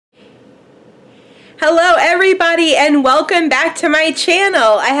Hello everybody and welcome back to my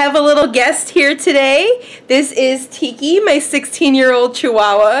channel. I have a little guest here today. This is Tiki, my 16-year-old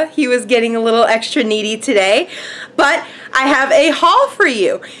Chihuahua. He was getting a little extra needy today, but I have a haul for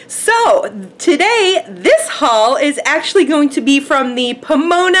you. So today this haul is actually going to be from the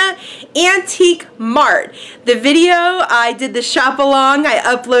Pomona Antique Mart. The video, I did the shop along, I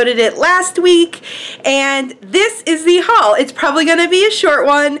uploaded it last week, and this is the haul. It's probably going to be a short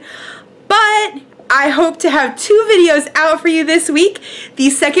one, but I hope to have 2 videos out for you this week. The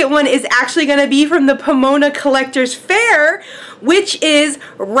second one is actually going to be from the Pomona Collectors Fair, which is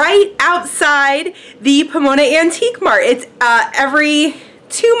right outside the Pomona Antique Mart. It's every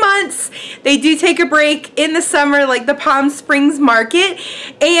 2 months. They do take a break in the summer, like the Palm Springs Market,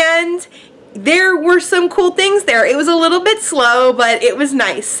 and there were some cool things there. It was a little bit slow, but it was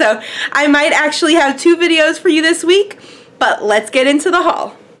nice. So I might actually have 2 videos for you this week, but let's get into the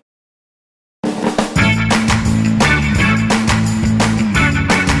haul.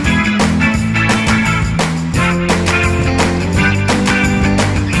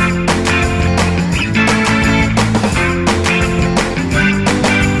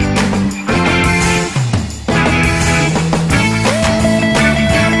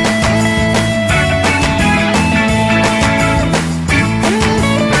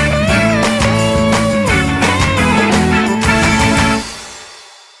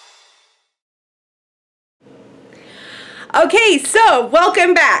 Okay, so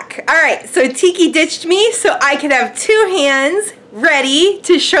welcome back. Alright, so Tiki ditched me so I could have 2 hands ready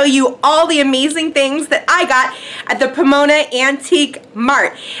to show you all the amazing things that I got at the Pomona Antique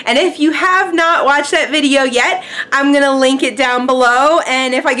Mart. And if you have not watched that video yet, I'm going to link it down below,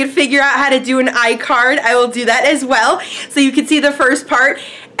 and if I can figure out how to do an iCard, I will do that as well, so you can see the first part.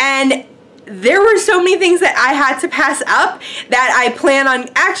 And there were so many things that I had to pass up that I plan on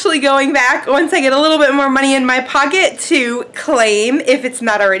actually going back once I get a little bit more money in my pocket to claim if it's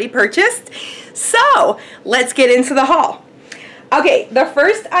not already purchased. So let's get into the haul. Okay, the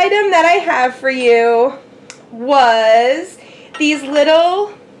first item that I have for you was these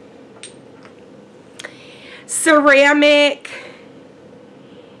little ceramic,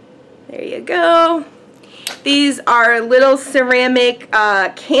 there you go. These are little ceramic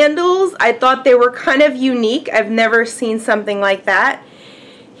candles. I thought they were kind of unique. I've never seen something like that.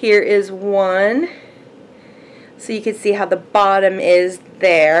 Here is one. So you can see how the bottom is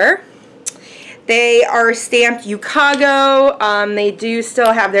there. They are stamped Chicago. They do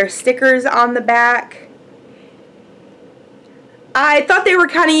still have their stickers on the back. I thought they were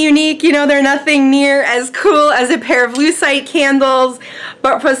kind of unique. You know, they're nothing near as cool as a pair of lucite candles,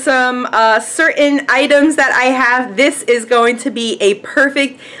 but for some certain items that I have, this is going to be a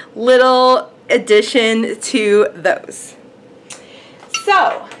perfect little addition to those.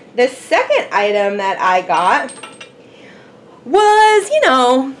 So the second item that I got was, you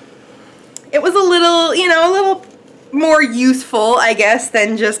know, it was a little, you know, a little more useful, I guess,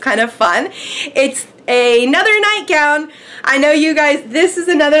 than just kind of fun. It's another nightgown. I know you guys, this is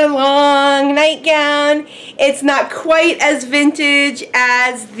another long nightgown. It's not quite as vintage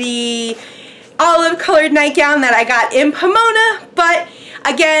as the olive colored nightgown that I got in Pomona, but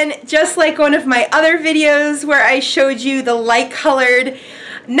again, just like one of my other videos where I showed you the light colored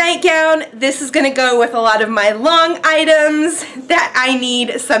nightgown, this is going to go with a lot of my long items that I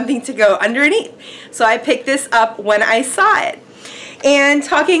need something to go underneath. So I picked this up when I saw it. And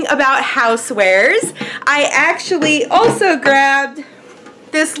talking about housewares, I actually also grabbed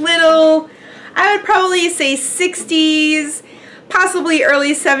this little, I would probably say 60s, possibly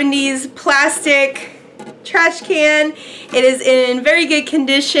early 70s plastic trash can. It is in very good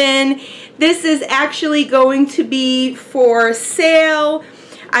condition. This is actually going to be for sale.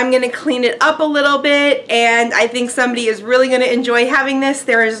 I'm going to clean it up a little bit, and I think somebody is really going to enjoy having this.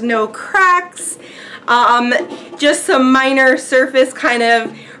 There is no cracks. Just some minor surface kind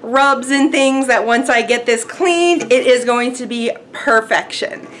of rubs and things that once I get this cleaned, it is going to be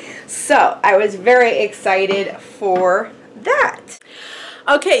perfection. So I was very excited for that.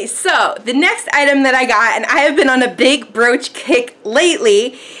 Okay, so the next item that I got, and I have been on a big brooch kick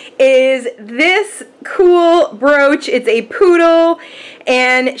lately, is this cool brooch. It's a poodle,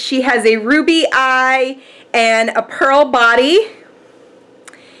 and she has a ruby eye and a pearl body.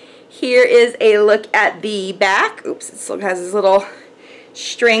 Here is a look at the back. Oops, it still has this little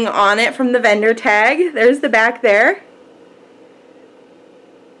string on it from the vendor tag. There's the back there.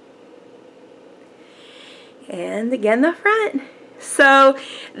 And again, the front. So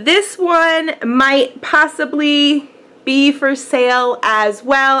this one might possibly be for sale as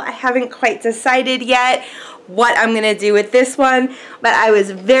well. I haven't quite decided yet what I'm going to do with this one, but I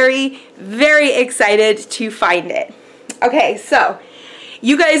was very, very excited to find it. Okay, so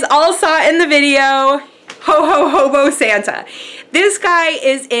you guys all saw in the video, Ho Ho Hobo Santa. This guy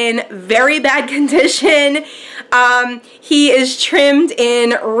is in very bad condition. He is trimmed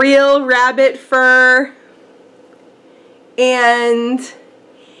in real rabbit fur, and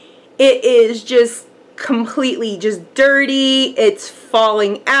it is just completely just dirty. It's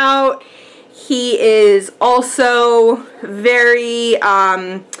falling out. He is also very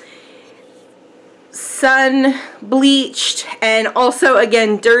sun bleached and also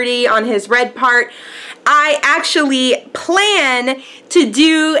again dirty on his red part. I actually plan to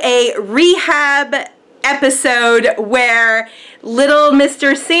do a rehab episode where little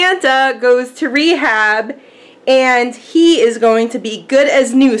Mr. Santa goes to rehab and he is going to be good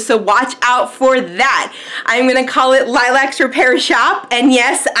as new, so watch out for that. I'm going to call it Lilac's Repair Shop, and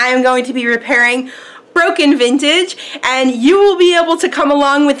yes, I'm going to be repairing broken vintage, and you will be able to come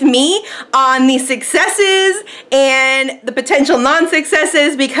along with me on the successes and the potential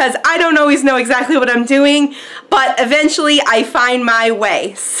non-successes, because I don't always know exactly what I'm doing, but eventually I find my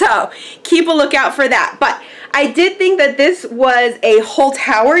way. So keep a lookout for that. But I did think that this was a Holt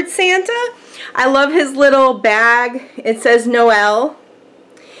Howard Santa. I love his little bag. It says Noel.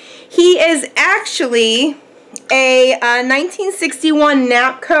 He is actually a 1961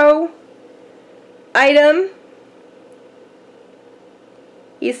 Napco item.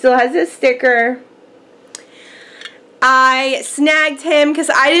 He still has his sticker. I snagged him because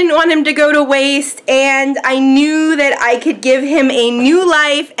I didn't want him to go to waste, and I knew that I could give him a new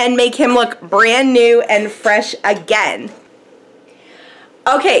life and make him look brand new and fresh again.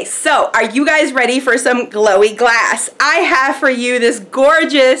 Okay, so are you guys ready for some glowy glass? I have for you this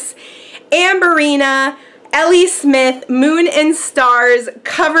gorgeous Amberina Ellie Smith Moon and Stars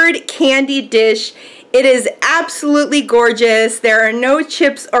covered candy dish. It is absolutely gorgeous. There are no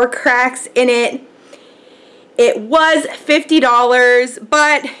chips or cracks in it. It was $50,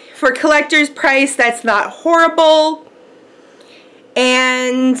 but for collector's price, that's not horrible.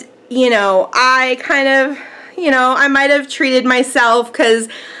 And, you know, I kind of, I might have treated myself because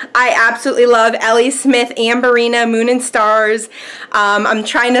I absolutely love Ellie Smith Amberina Moon and Stars. I'm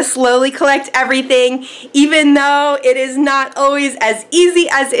trying to slowly collect everything, even though it is not always as easy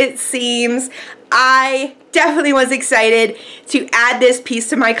as it seems. I definitely was excited to add this piece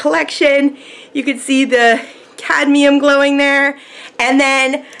to my collection. You can see the cadmium glowing there. And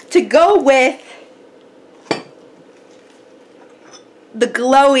then to go with the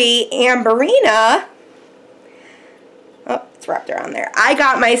glowy Amberina, oh, it's wrapped around there, I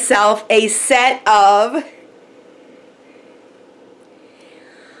got myself a set of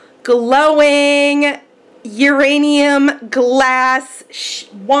glowing uranium glass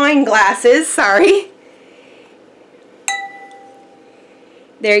wine glasses, sorry.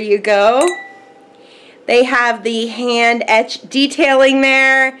 There you go. They have the hand etched detailing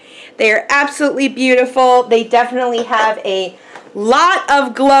there. They are absolutely beautiful. They definitely have a lot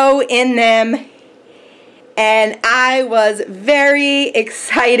of glow in them, and I was very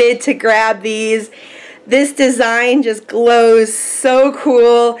excited to grab these. This design just glows so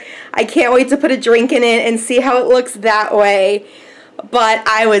cool. I can't wait to put a drink in it and see how it looks that way. But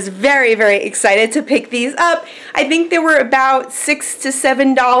I was very, very excited to pick these up. I think they were about $6 to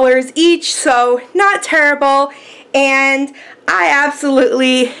 $7 each, so not terrible. And I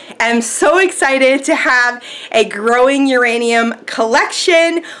absolutely am so excited to have a growing uranium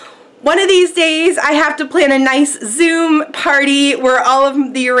collection. One of these days I have to plan a nice Zoom party where all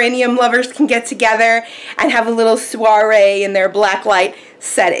of the uranium lovers can get together and have a little soiree in their blacklight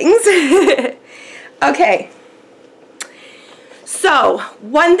settings. Okay. So,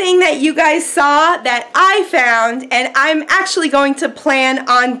 one thing that you guys saw that I found, and I'm actually going to plan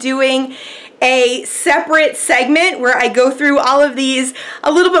on doing a separate segment where I go through all of these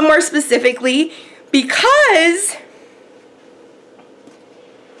a little bit more specifically, because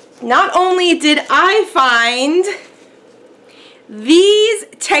not only did I find these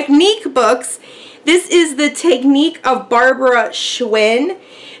technique books. This is the Technique of Barbara Schwinn.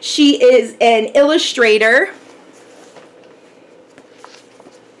 She is an illustrator.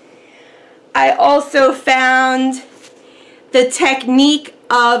 I also found the Technique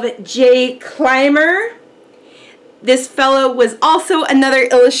of Jay Clymer. This fellow was also another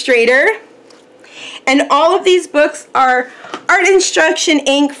illustrator. And all of these books are Art Instruction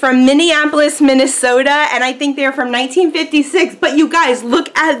Inc. from Minneapolis, Minnesota, and I think they're from 1956. But you guys,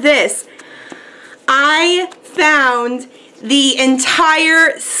 look at this. I found the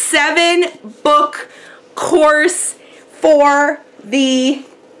entire 7-book course for the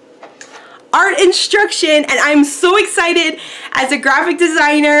art instruction, and I'm so excited as a graphic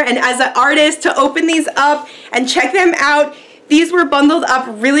designer and as an artist to open these up and check them out. These were bundled up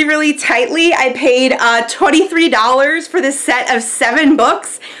really, really tightly. I paid $23 for this set of 7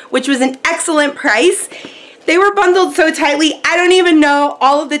 books, which was an excellent price. They were bundled so tightly, I don't even know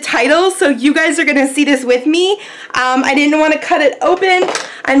all of the titles, so you guys are gonna see this with me. I didn't want to cut it open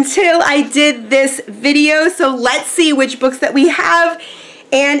until I did this video, so let's see which books that we have.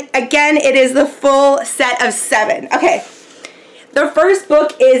 And again, it is the full set of 7. Okay, the first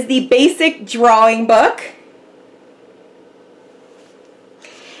book is the basic drawing book.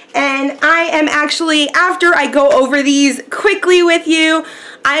 And I am actually, after I go over these quickly with you,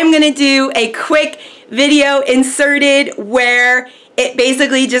 I'm gonna do a quick video inserted where it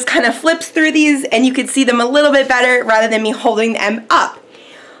basically just kind of flips through these and you can see them a little bit better rather than me holding them up.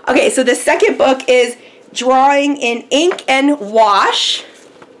 Okay, so the second book is Drawing in Ink and Wash.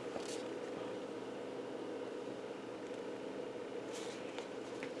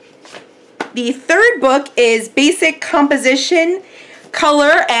 The third book is Basic Composition,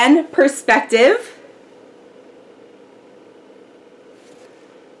 Color, and Perspective.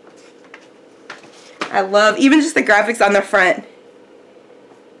 I love even just the graphics on the front.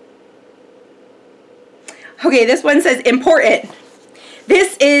 Okay, this one says Important.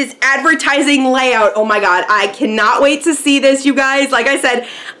 This is advertising layout. Oh my god, I cannot wait to see this, you guys. Like I said,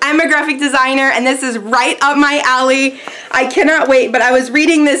 I'm a graphic designer and this is right up my alley. I cannot wait, but I was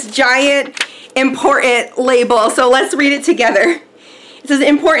reading this giant Important label, so let's read it together. It says,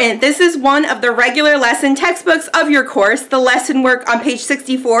 Important. This is one of the regular lesson textbooks of your course. The lesson work on page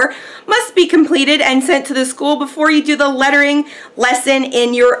 64 must be completed and sent to the school before you do the lettering lesson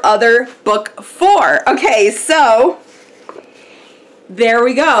in your other book 4. Okay, so there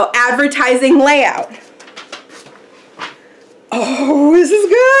we go. Advertising layout. Oh, this is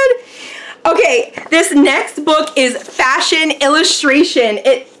good. Okay, this next book is Fashion Illustration.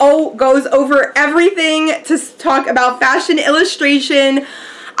 It goes over everything to talk about fashion illustration.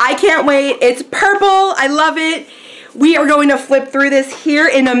 I can't wait. It's purple. I love it. We are going to flip through this here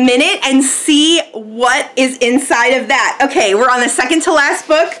in a minute and see what is inside of that. Okay, we're on the second to last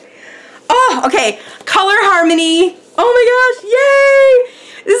book. Oh, okay. Color Harmony. Oh my gosh, yay!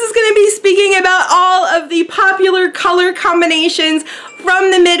 This is going to be speaking about all of the popular color combinations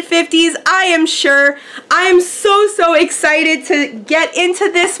from the mid-50s, I am sure. I am so excited to get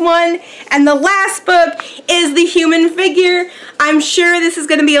into this one. And the last book is The Human Figure. I'm sure this is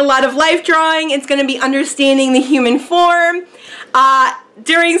going to be a lot of life drawing. It's going to be understanding the human form.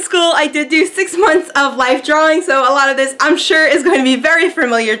 During school, I did do 6 months of life drawing, so a lot of this, I'm sure, is going to be very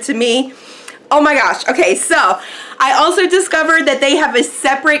familiar to me. Oh my gosh. Okay, so I also discovered that they have a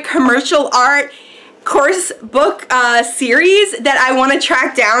separate commercial art course book series that I want to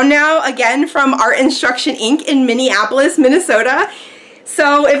track down now, again from Art Instruction Inc. in Minneapolis, Minnesota.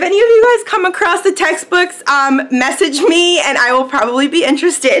 So if any of you guys come across the textbooks, message me and I will probably be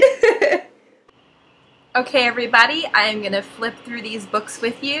interested. Okay, everybody, I'm going to flip through these books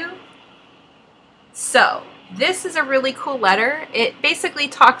with you. So this is a really cool letter. It basically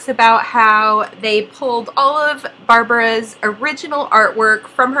talks about how they pulled all of Barbara's original artwork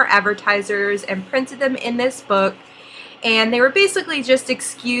from her advertisers and printed them in this book, and they were basically just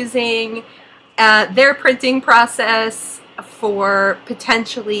excusing their printing process for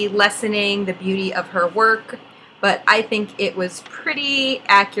potentially lessening the beauty of her work, but I think it was pretty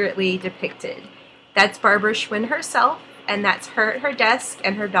accurately depicted. That's Barbara Schwinn herself, and that's her at her desk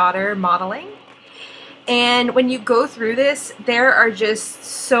and her daughter modeling. And when you go through this, there are just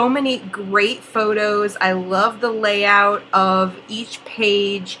so many great photos. I love the layout of each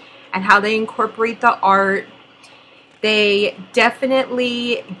page and how they incorporate the art. They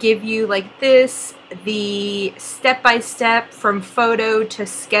definitely give you, like this, the step-by-step from photo to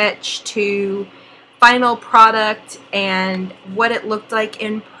sketch to final product and what it looked like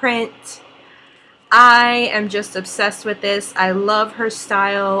in print. I am just obsessed with this. I love her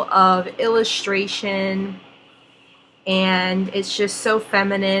style of illustration, and it's just so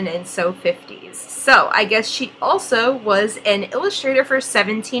feminine and so 50s. So I guess she also was an illustrator for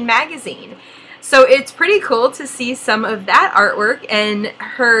 17 magazine. So it's pretty cool to see some of that artwork and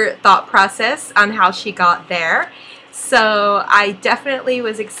her thought process on how she got there. So I definitely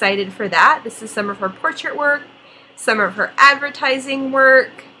was excited for that. This is some of her portrait work, some of her advertising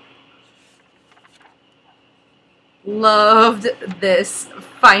work. Loved this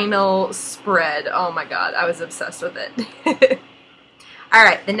final spread. Oh my god, I was obsessed with it.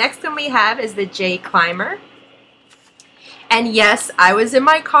 Alright, the next one we have is the J Climber. And yes, I was in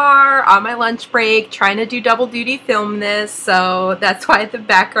my car on my lunch break trying to do double duty film this, so that's why the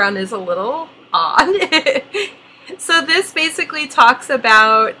background is a little odd. So this basically talks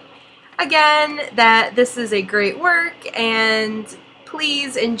about, again, that this is a great work and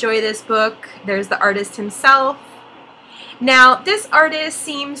please enjoy this book. There's the artist himself. Now, this artist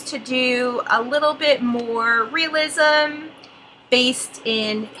seems to do a little bit more realism based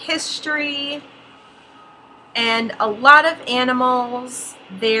in history and a lot of animals.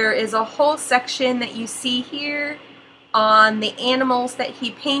 There is a whole section that you see here on the animals that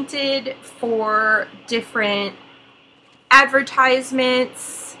he painted for different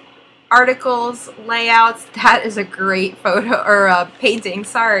advertisements, articles, layouts. That is a great photo, or painting,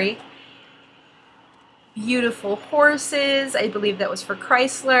 sorry. Beautiful horses, I believe that was for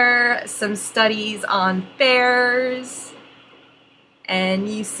Chrysler. Some studies on bears. And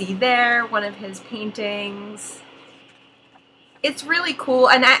you see there one of his paintings. It's really cool,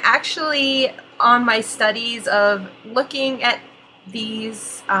 and I actually, on my studies of looking at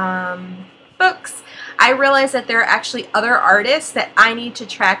these books, I realized that there are actually other artists that I need to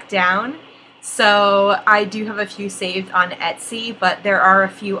track down. So I do have a few saved on Etsy, but there are a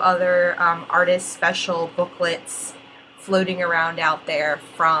few other artist special booklets floating around out there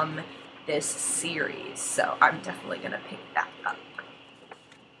from this series. So I'm definitely going to pick that up.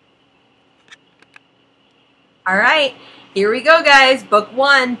 Alright, here we go guys, book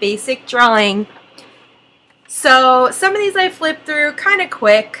 1, basic drawing. So some of these I flipped through kind of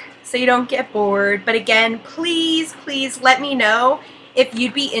quick so you don't get bored, but again, please let me know if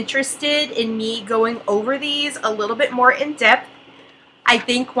you'd be interested in me going over these a little bit more in depth. I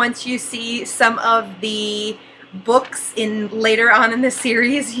think once you see some of the books later on in the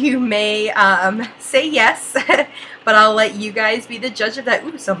series, you may say yes, but I'll let you guys be the judge of that.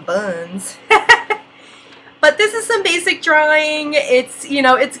 Ooh, some buns. But this is some basic drawing. It's, you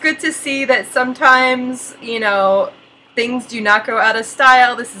know, it's good to see that sometimes, you know, things do not go out of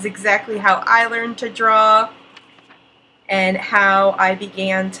style. This is exactly how I learned to draw and how I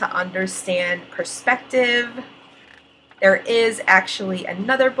began to understand perspective. There is actually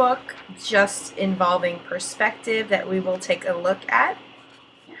another book just involving perspective that we will take a look at.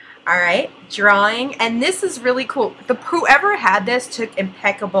 Alright, drawing, and this is really cool. Whoever had this took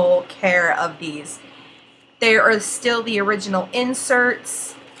impeccable care of these. There are still the original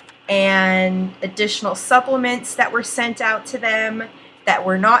inserts and additional supplements that were sent out to them that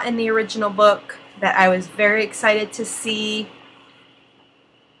were not in the original book that I was very excited to see.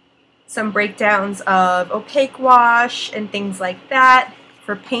 Some breakdowns of opaque wash and things like that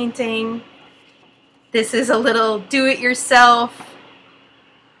for painting. This is a little do-it-yourself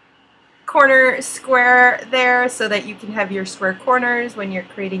corner square there so that you can have your square corners when you're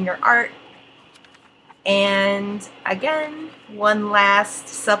creating your art. And again, one last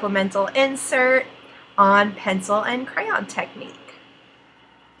supplemental insert on pencil and crayon technique.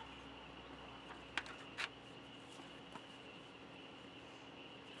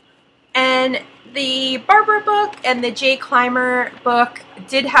 And the Barbara book and the Jay Clymer book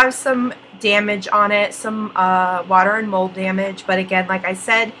did have some damage on it, some water and mold damage, but again, like I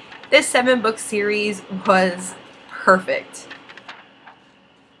said, this 7-book series was perfect.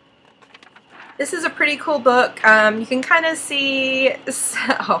 This is a pretty cool book. You can kind of see,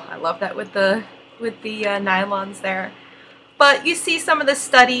 oh, I love that with the nylons there. But you see some of the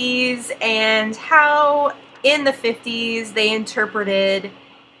studies and how in the 50s they interpreted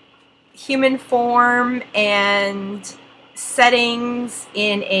human form and settings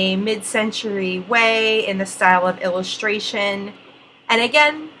in a mid-century way in the style of illustration. And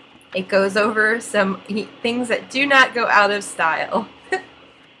again, it goes over some things that do not go out of style.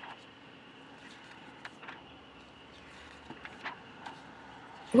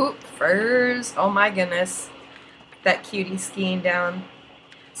 Ooh, furs. Oh my goodness. That cutie skiing down.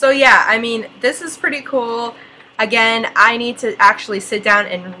 So yeah, I mean, this is pretty cool. Again, I need to actually sit down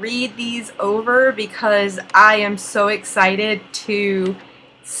and read these over because I am so excited to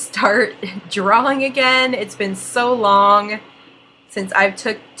start drawing again. It's been so long since I've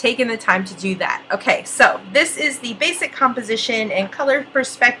taken the time to do that. Okay, so this is the basic composition and color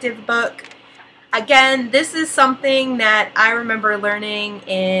perspective book. Again, this is something that I remember learning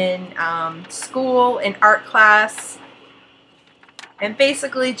in school, in art class, and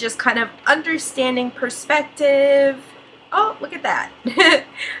basically just kind of understanding perspective. Oh, look at that.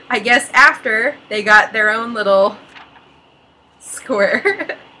 I guess after they got their own little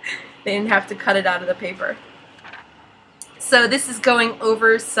square, they didn't have to cut it out of the paper. So this is going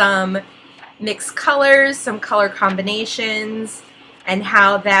over some mixed colors, some color combinations, and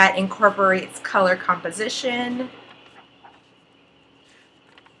how that incorporates color composition.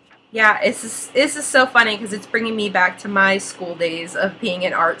 Yeah, this is so funny because it's bringing me back to my school days of being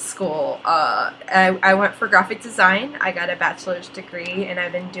in art school. I went for graphic design. I got a bachelor's degree, and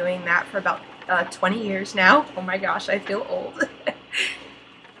I've been doing that for about 20 years now. Oh my gosh, I feel old.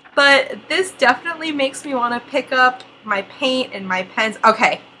 But this definitely makes me want to pick up my paint and my pens.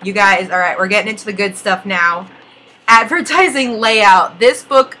 Okay, you guys, all right, we're getting into the good stuff now. Advertising layout. This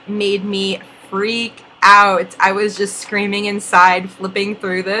book made me freak out. I was just screaming inside, flipping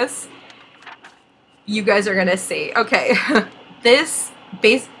through this. You guys are gonna see. Okay,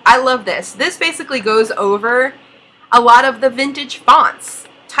 I love this. This basically goes over a lot of the vintage fonts,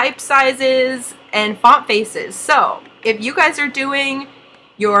 type sizes, and font faces. So if you guys are doing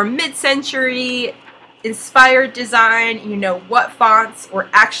your mid-century inspired design, you know what fonts were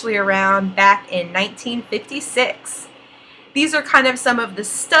actually around back in 1956. These are kind of some of the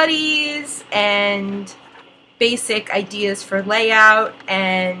studies and basic ideas for layout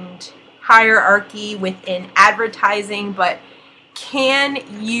and hierarchy within advertising, but can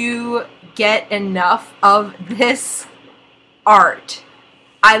you get enough of this art?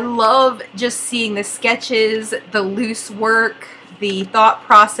 I love just seeing the sketches, the loose work, the thought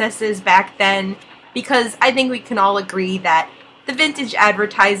processes back then, because I think we can all agree that the vintage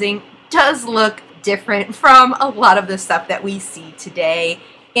advertising does look different from a lot of the stuff that we see today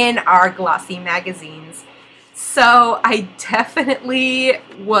in our glossy magazines. So I definitely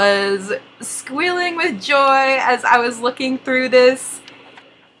was squealing with joy as I was looking through this.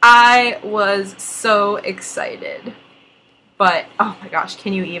 I was so excited. But oh my gosh,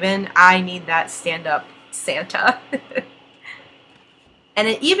 can you even? I need that stand-up Santa. And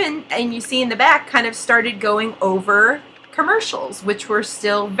it even, and you see in the back, kind of started going over commercials, which were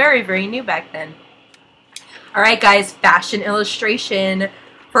still very, very new back then. Alright guys, fashion illustration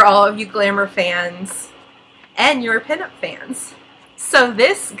for all of you glamour fans and your pinup fans. So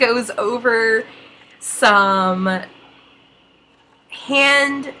this goes over some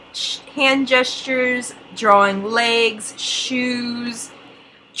hand gestures, drawing legs, shoes,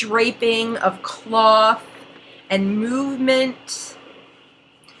 draping of cloth, and movement.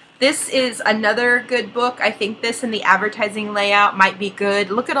 This is another good book. I think this and the advertising layout might be good.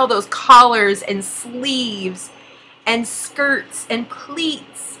 Look at all those collars and sleeves and skirts and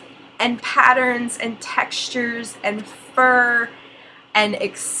pleats and patterns and textures and fur and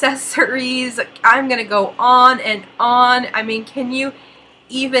accessories. I'm gonna go on and on. I mean, can you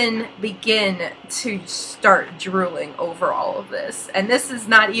even begin to start drooling over all of this? And this is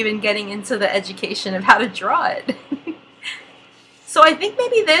not even getting into the education of how to draw it. So I think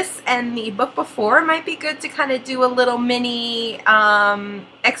maybe this and the book before might be good to kind of do a little mini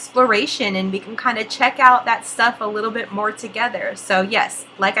exploration, and we can kind of check out that stuff a little bit more together. So yes,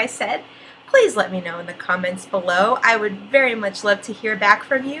 like I said, please let me know in the comments below. I would very much love to hear back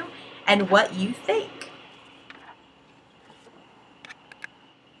from you and what you think.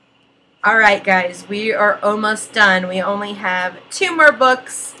 Alright guys, we are almost done. We only have 2 more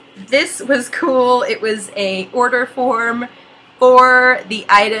books. This was cool. It was a order form for the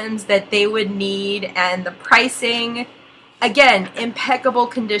items that they would need, and the pricing, again, impeccable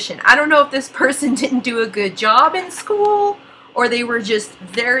condition. I don't know if this person didn't do a good job in school or they were just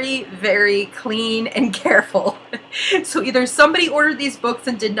very, very clean and careful. So either somebody ordered these books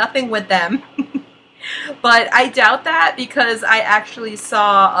and did nothing with them, but I doubt that because I actually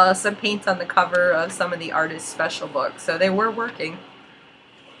saw some paint on the cover of some of the artist's special books, so they were working.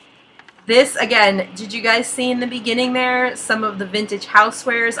 This, again, did you guys see in the beginning there some of the vintage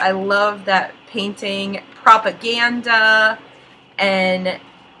housewares? I love that painting, propaganda, and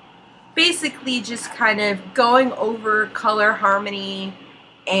basically just kind of going over color harmony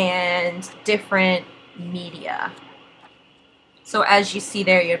and different media. So as you see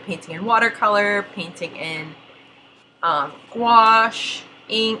there, you're painting in watercolor, painting in gouache,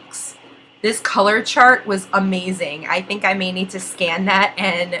 inks. This color chart was amazing. I think I may need to scan that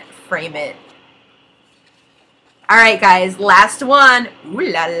and frame it. Alright guys, last one. Ooh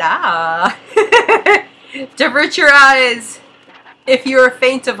la la. Divert your eyes if you're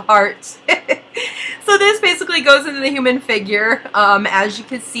faint of heart. So this basically goes into the human figure. As you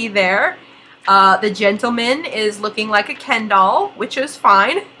can see there, the gentleman is looking like a Ken doll, which is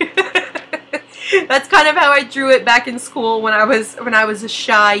fine. That's kind of how I drew it back in school when I was a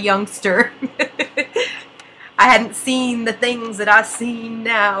shy youngster. I hadn't seen the things that I've seen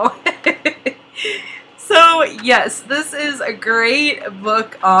now. So yes, this is a great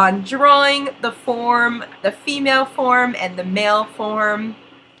book on drawing the form, the female form and the male form.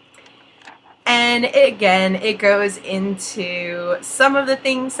 And again, it goes into some of the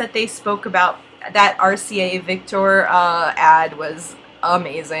things that they spoke about. That RCA Victor ad was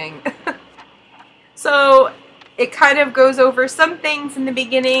amazing. So it kind of goes over some things in the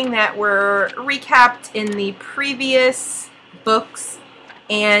beginning that were recapped in the previous books,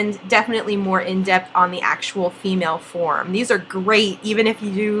 and definitely more in-depth on the actual female form. These are great, even if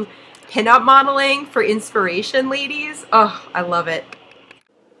you do pinup modeling for inspiration, ladies. Oh, I love it.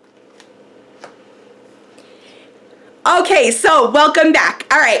 Okay, so welcome back.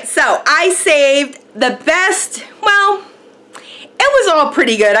 All right, so I saved the best, well, it was all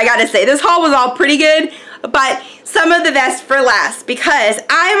pretty good, I gotta say. This haul was all pretty good, but some of the best for last, because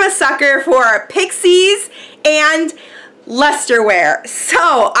I'm a sucker for PIXIES and lusterware.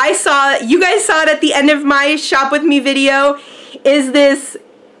 So I saw, you guys saw it at the end of my shop with me video, is this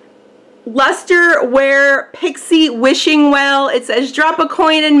lusterware PIXIE wishing well. It says drop a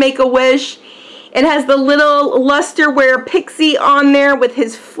coin and make a wish. It has the little lusterware PIXIE on there with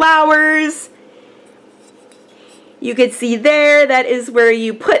his flowers. You could see there, that is where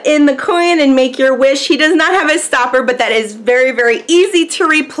you put in the coin and make your wish. He does not have a stopper, but that is very, very easy to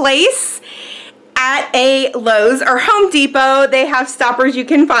replace. At a Lowe's or Home Depot, they have stoppers you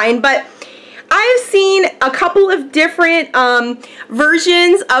can find, but I've seen a couple of different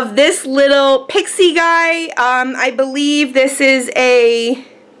versions of this little PIXIE guy. I believe this is a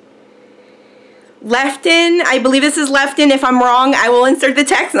left-in. I believe this is left-in. If I'm wrong, I will insert the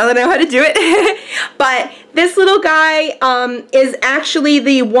text now that I know how to do it. But this little guy is actually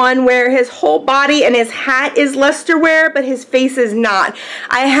the one where his whole body and his hat is lusterware, but his face is not.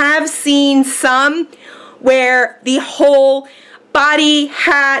 I have seen some where the whole body,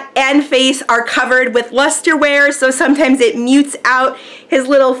 hat, and face are covered with lusterware, so sometimes it mutes out his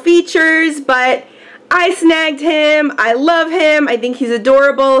little features, but I snagged him. I love him. I think he's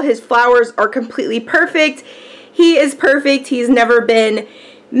adorable. His flowers are completely perfect. He is perfect. He's never been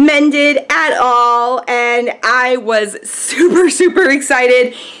mended at all, and I was super, super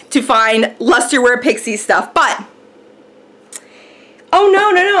excited to find lusterware PIXIE stuff, but oh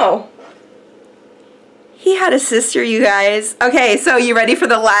no. He had a sister, you guys. Okay, so you ready for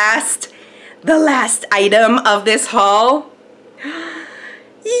the last item of this haul?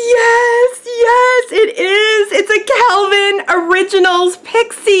 Yes, it is. It's a Calvin Originals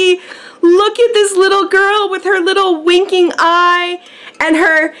PIXIE. Look at this little girl with her little winking eye and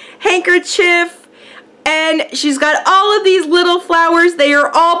her handkerchief. And she's got all of these little flowers. They are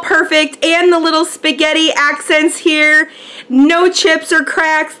all perfect. And the little spaghetti accents here. No chips or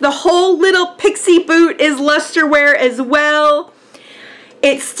cracks. The whole little PIXIE boot is lusterware as well.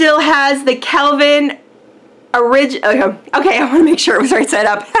 It still has the Calvin original. Okay, I want to make sure it was right side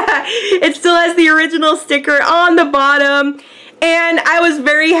up. It still has the original sticker on the bottom, and I was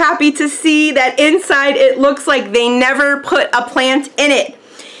very happy to see that inside it looks like they never put a plant in it.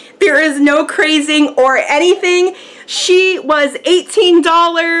 There is no crazing or anything. She was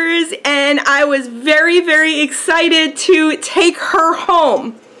 $18, and I was very, very excited to take her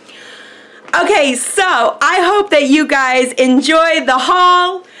home. Okay, so I hope that you guys enjoyed the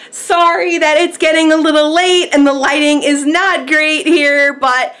haul. Sorry that it's getting a little late and the lighting is not great here,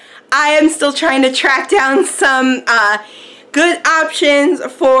 but I am still trying to track down some good options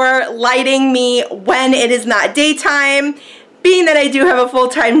for lighting me when it is not daytime. Being that I do have a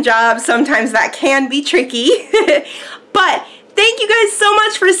full-time job, sometimes that can be tricky. But thank you guys so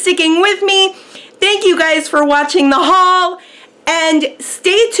much for sticking with me. Thank you guys for watching the haul. And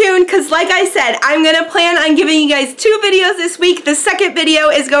stay tuned, because like I said, I'm going to plan on giving you guys 2 videos this week. The second video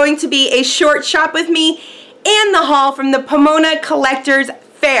is going to be a short shop with me and the haul from the Pomona Collectors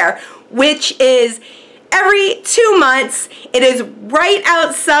Fair, which is every 2 months. It is right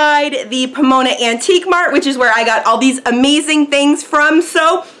outside the Pomona Antique Mart, which is where I got all these amazing things from.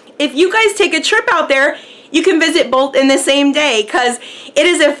 So if you guys take a trip out there, you can visit both in the same day, because it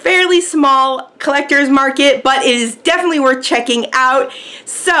is a fairly small collector's market, but it is definitely worth checking out.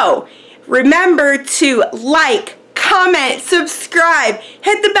 So remember to like, comment, subscribe,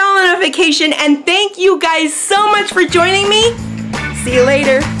 hit the bell notification, and thank you guys so much for joining me. See you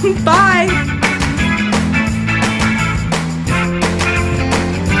later. Bye.